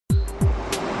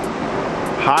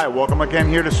Hi, welcome again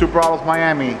here to Super Autos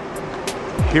Miami.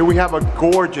 Here we have a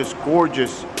gorgeous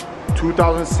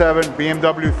 2007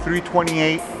 BMW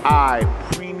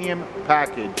 328i premium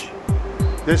package.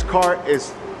 This car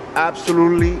is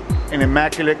absolutely in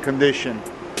immaculate condition.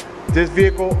 This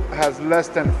vehicle has less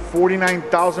than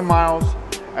 49,000 miles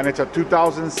and it's a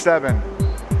 2007.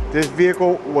 This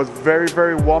vehicle was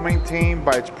very well maintained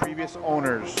by its previous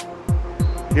owners.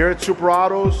 Here at Super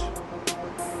Autos,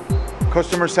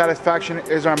 customer satisfaction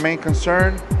is our main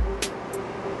concern,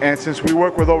 and since we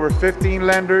work with over 15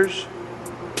 lenders,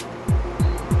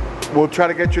 we'll try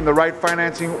to get you in the right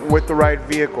financing with the right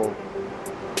vehicle.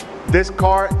 This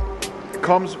car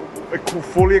comes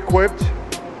fully equipped.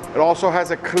 It also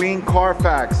has a clean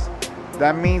Carfax.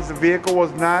 That means the vehicle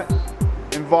was not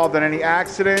involved in any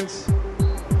accidents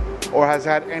or has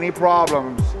had any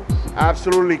problems.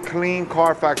 Absolutely clean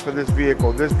Carfax for this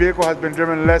vehicle. This vehicle has been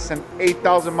driven less than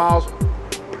 8,000 miles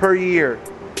per year.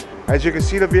 As you can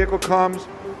see, the vehicle comes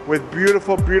with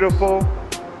beautiful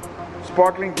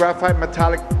sparkling graphite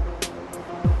metallic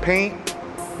paint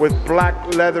with black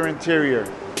leather interior.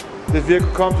 This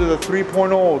vehicle comes with a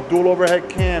 3.0 dual overhead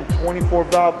cam 24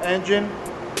 valve engine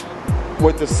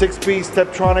with the 6-speed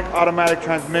Steptronic automatic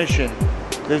transmission.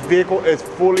 This vehicle is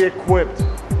fully equipped.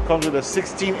 Comes with a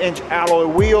 16-inch alloy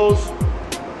wheels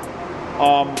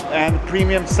and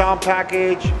premium sound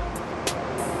package.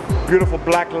 Beautiful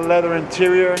black leather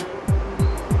interior.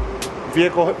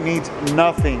 Vehicle needs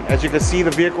nothing. As you can see,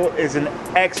 the vehicle is in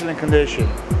excellent condition.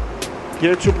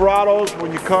 Here at Super Autos,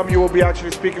 when you come, you will be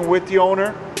actually speaking with the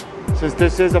owner, since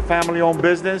this is a family-owned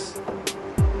business.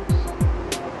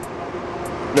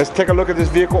 Let's take a look at this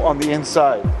vehicle on the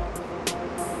inside.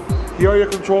 Here are your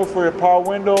controls for your power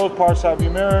windows, power side view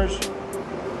mirrors.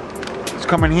 Let's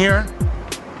come in here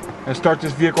and start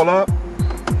this vehicle up.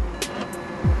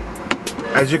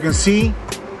 As you can see,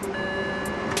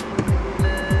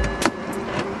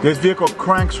 this vehicle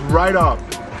cranks right up.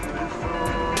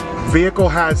 Vehicle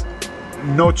has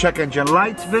no check engine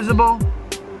lights visible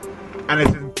and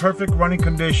it's in perfect running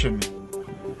condition.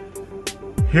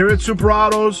 Here at Super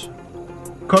Autos,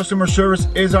 customer service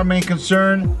is our main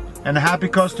concern, and a happy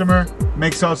customer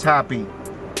makes us happy.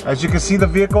 As you can see, the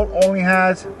vehicle only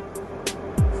has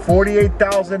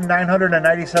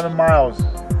 48,997 miles.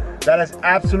 That is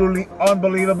absolutely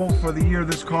unbelievable for the year of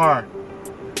this car.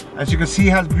 As you can see,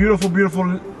 it has beautiful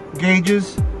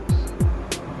gauges.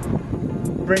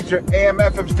 Brings your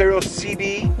AM/FM stereo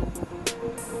CD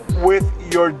with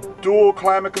your dual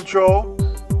climate control.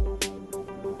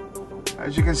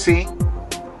 As you can see,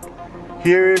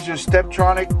 here is your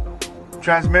Steptronic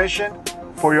transmission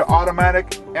for your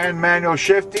automatic and manual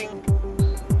shifting.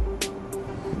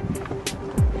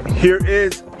 Here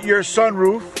is your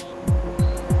sunroof.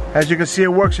 As you can see,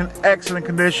 it works in excellent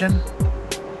condition.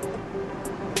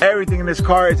 Everything in this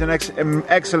car is in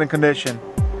excellent condition.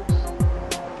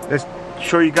 Let's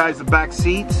show you guys the back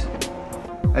seats.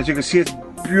 As you can see, it's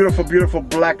beautiful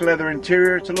black leather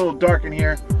interior. It's a little dark in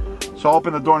here, so I'll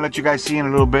open the door and let you guys see in a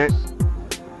little bit.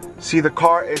 See, the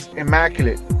car is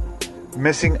immaculate.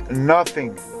 Missing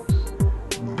nothing.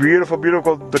 Beautiful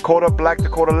Dakota, black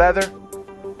Dakota leather.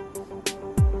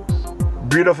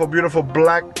 Beautiful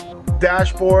black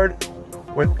dashboard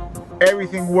with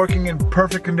everything working in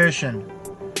perfect condition.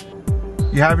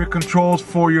 You have your controls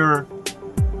for your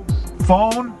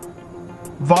phone,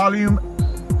 volume,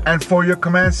 and for your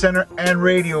command center and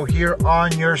radio here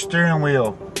on your steering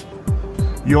wheel.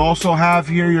 You also have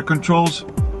here your controls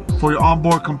for your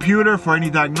onboard computer for any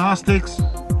diagnostics.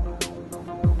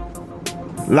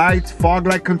 Lights, fog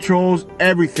light controls,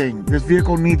 everything. This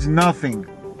vehicle needs nothing.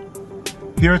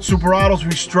 Here at Super Autos,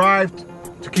 we strive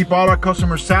to keep all our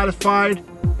customers satisfied,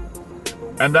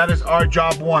 and that is our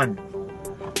job one.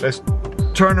 Let's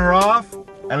turn her off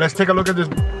and let's take a look at this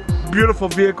beautiful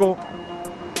vehicle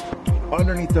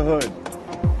underneath the hood.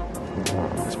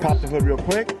 Let's pop the hood real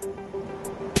quick.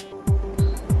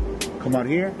 Come out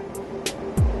here.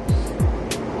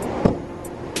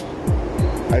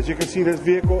 As you can see, this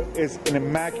vehicle is in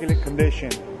immaculate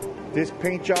condition. This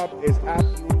paint job is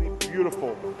absolutely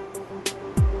beautiful.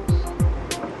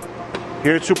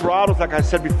 Here at Super Autos, like I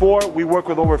said before, we work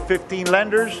with over 15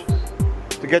 lenders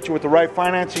to get you with the right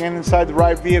financing and inside the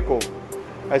right vehicle.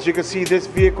 As you can see, this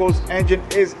vehicle's engine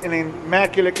is in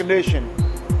immaculate condition.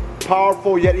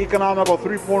 Powerful yet economical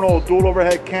 3.0 dual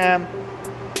overhead cam,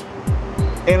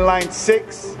 inline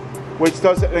 6, which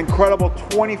does an incredible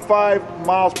 25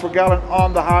 miles per gallon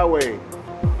on the highway.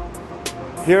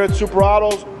 Here at Super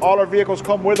Autos, all our vehicles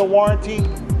come with a warranty.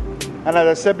 And as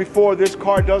I said before, this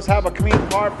car does have a clean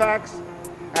Carfax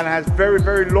and has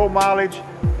very low mileage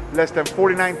less than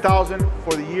 $49,000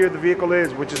 for the year the vehicle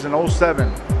is, which is an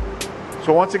 '07.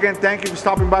 So once again, thank you for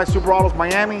stopping by Super Autos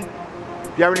Miami.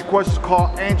 If you have any questions, call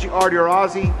Angie, Artie, or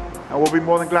Ozzy, and we'll be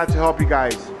more than glad to help you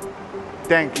guys.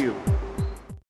 Thank you.